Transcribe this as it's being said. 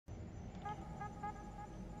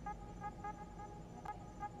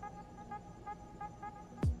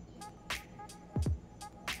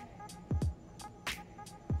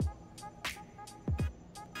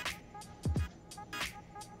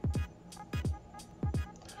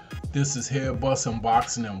This is Head Bussin'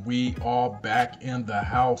 Boxing, and we are back in the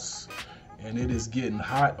house, and it is getting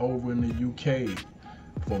hot over in the UK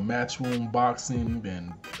for Matchroom Boxing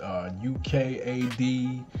and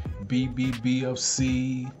UKAD,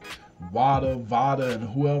 BBBC, VADA, and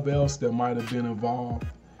whoever else that might have been involved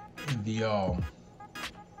in the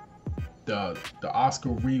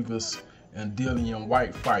Oscar Rivas and Dillian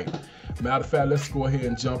Whyte fight. Matter of fact, let's go ahead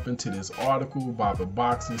and jump into this article about the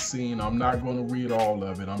boxing scene. I'm not going to read all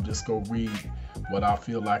of it. I'm just going to read what I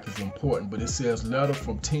feel like is important. But it says, letter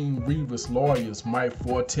from Team Rivas lawyers might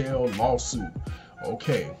foretell lawsuit.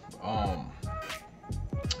 Okay.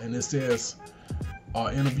 And it says,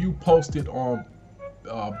 interview posted on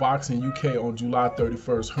Boxing UK on July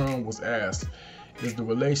 31st, Hearn was asked, is the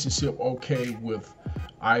relationship okay with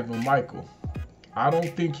Yvon Michael? I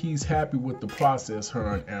don't think he's happy with the process,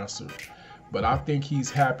 Hearn answered, but I think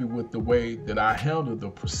he's happy with the way that I handled the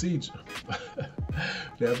procedure.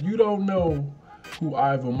 Now, if you don't know who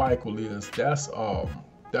Yvon Michael is, that's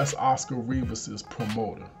Oscar Rivas's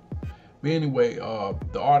promoter. But anyway,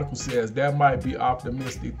 the article says that might be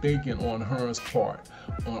optimistic thinking on Hearn's part.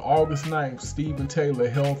 On August 9th, Stephen Taylor,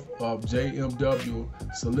 health of JMW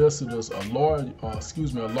Solicitors, a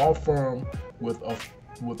law firm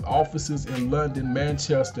with offices in London,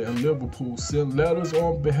 Manchester, and Liverpool, sent letters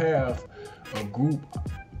on behalf of Groupe,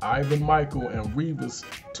 Yvon Michael, and Rivas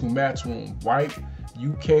to Matchroom, Whyte,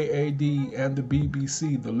 UKAD, and the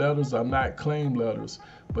BBC. The letters are not claim letters,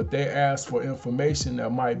 but they ask for information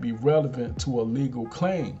that might be relevant to a legal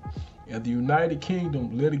claim. In the United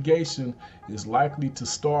Kingdom, litigation is likely to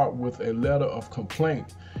start with a letter of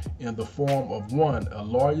complaint in the form of 1. A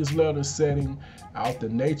lawyer's letter setting out the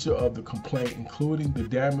nature of the complaint, including the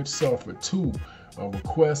damage suffered. 2. A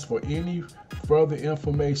request for any further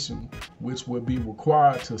information which would be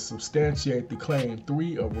required to substantiate the claim.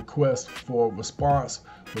 3. A request for a response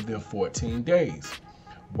within 14 days.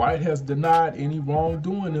 Whyte has denied any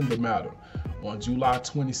wrongdoing in the matter. On July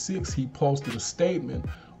 26, he posted a statement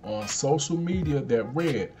on social media that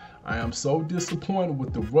read, I am so disappointed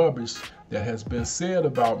with the rubbish that has been said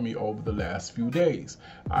about me over the last few days.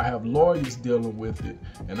 I have lawyers dealing with it,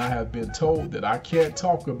 and I have been told that I can't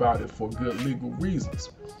talk about it for good legal reasons.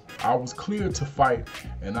 I was cleared to fight,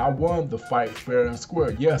 and I won the fight fair and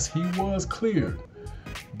square. Yes, he was cleared,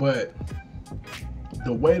 but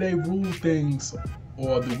the way they rule things,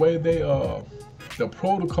 or the way they the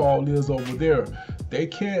protocol is over there, they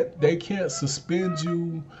can't suspend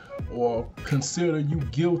you or consider you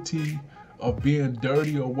guilty of being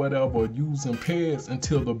dirty or whatever, or using peds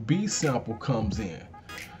until the B sample comes in.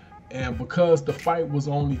 And because the fight was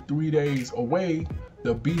only 3 days away,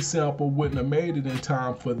 the B sample wouldn't have made it in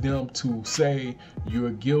time for them to say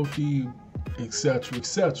you're guilty, etc.,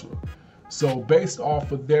 etc. So based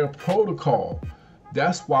off of their protocol,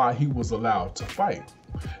 that's why he was allowed to fight.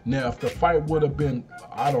 Now, if the fight would have been,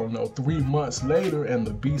 I don't know, 3 months later and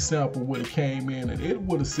the B sample would have came in and it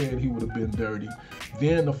would have said he would have been dirty,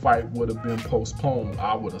 then the fight would have been postponed,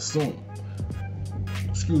 I would assume.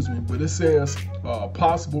 Excuse me, but it says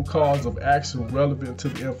possible cause of action relevant to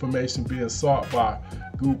the information being sought by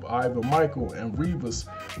Groupe, Yvon Michael, and Rivas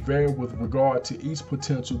vary with regard to each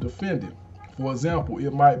potential defendant. For example,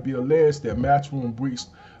 it might be alleged that Matchroom breached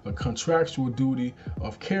a contractual duty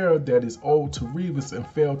of care that is owed to Rivas and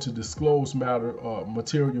failed to disclose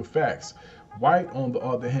material facts. Whyte, on the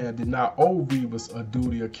other hand, did not owe Rivas a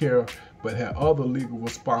duty of care, but had other legal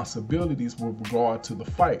responsibilities with regard to the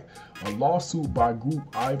fight. A lawsuit by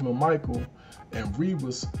Groupe, Yvon Michael, and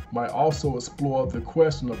Rivas might also explore the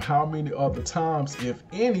question of how many other times, if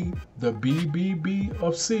any, the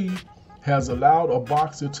BBBC has allowed a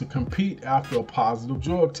boxer to compete after a positive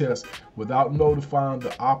drug test without notifying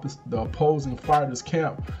the opposing fighter's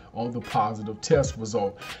camp on the positive test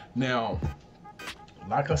result. Now,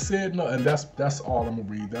 like I said, and that's all I'm gonna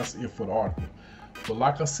read. That's it for the article. But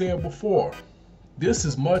like I said before, this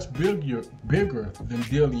is much bigger than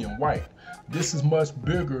Dillian Whyte. This is much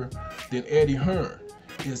bigger than Eddie Hearn.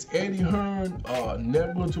 Is Eddie Hearn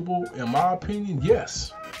negligible? In my opinion,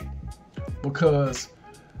 yes, because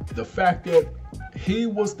the fact that he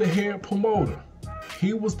was the head promoter,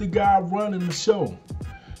 he was the guy running the show,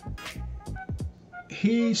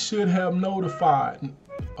 he should have notified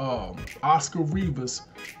Oscar Rivas,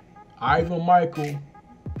 Yvon Michael,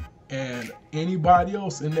 and anybody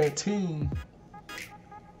else in that team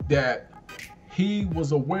that he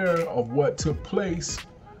was aware of what took place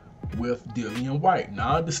with Dillian Whyte.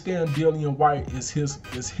 Now I understand Dillian Whyte is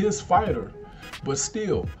his fighter, but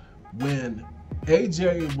still, when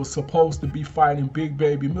AJ was supposed to be fighting Big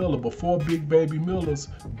Baby Miller. Before Big Baby Miller's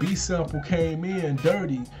B sample came in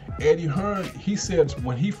dirty, Eddie Hearn, he said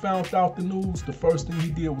when he found out the news, the first thing he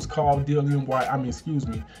did was call Dillian Whyte,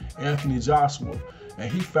 Anthony Joshua. And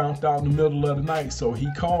he found out in the middle of the night, so he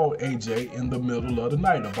called AJ in the middle of the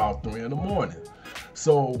night, about 3 in the morning.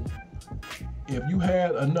 So if you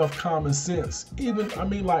had enough common sense, even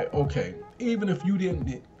if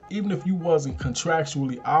you wasn't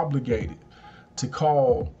contractually obligated to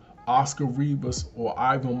call Oscar Rivas or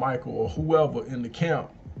Yvon Michael or whoever in the camp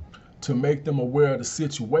to make them aware of the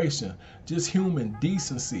situation, just human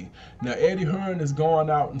decency. Now Eddie Hearn has gone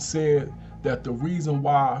out and said that the reason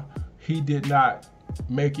why he did not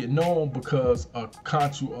make it known because I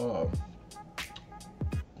can't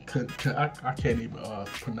even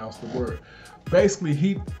pronounce the word. Basically,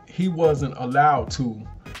 he wasn't allowed to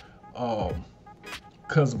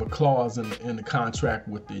because of a clause in the contract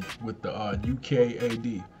with the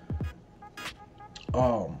UKAD.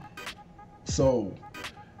 So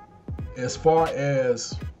as far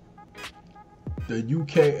as the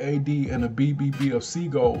UKAD and the BBBC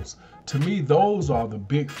goes, to me those are the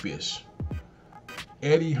big fish.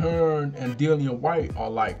 Eddie Hearn and Dillian Whyte are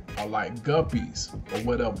like guppies or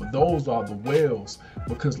whatever. Those are the whales,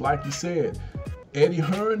 because like you said, Eddie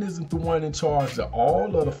Hearn isn't the one in charge of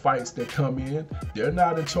all of the fights that come in. They're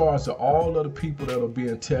not in charge of all of the people that are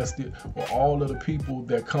being tested or all of the people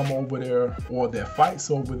that come over there or that fights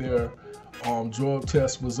over there drug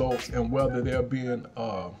test results and whether they're being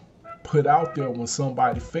put out there when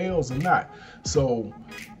somebody fails or not. So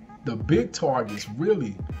the big targets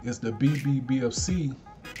really is the BBBC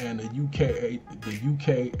and the UKAD.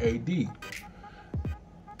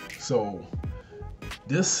 So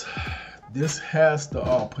this has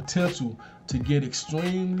the potential to get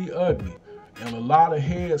extremely ugly, and a lot of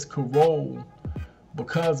heads could roll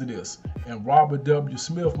because of this. And Robert W.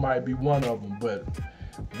 Smith might be one of them, but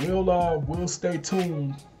we'll stay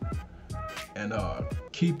tuned and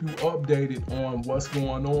keep you updated on what's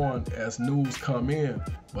going on as news come in.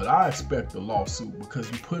 But I expect a lawsuit because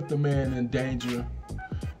you put the man in danger,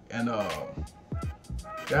 and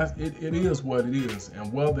it is what it is.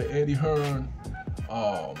 And whether Eddie Hearn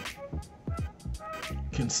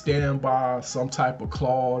can stand by some type of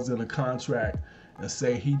clause in a contract and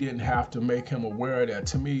say he didn't have to make him aware of that,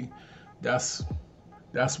 to me, that's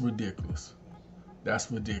ridiculous.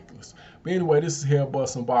 That's ridiculous. But anyway, this is Hair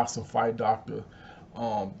Busting Boxing Fight Doctor.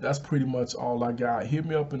 That's pretty much all I got. Hit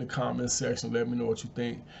me up in the comment section. Let me know what you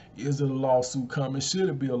think. Is it a lawsuit coming? Should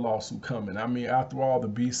it be a lawsuit coming? I mean, after all, the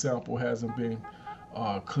B sample hasn't been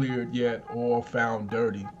cleared yet or found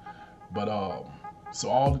dirty. But so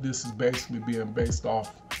all of this is basically being based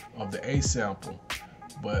off of the A sample.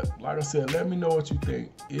 But like I said, let me know what you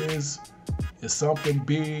think. Is something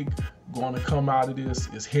big going to come out of this?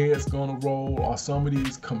 Is heads going to roll? Are some of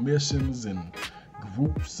these commissions and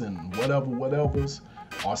groups and whatever's,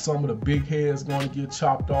 are some of the big heads going to get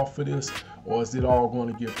chopped off for this? Or is it all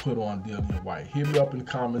going to get put on Dillian Whyte? Hit me up in the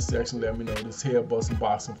comment section. Let me know. This Hair Busting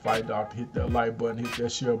Boxing Fight Doctor. Hit that like button, hit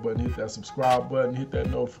that share button, hit that subscribe button, hit that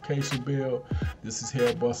notification bell. This is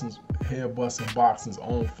Hair Busting Boxing's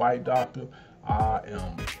own Fight Doctor. I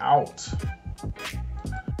am out.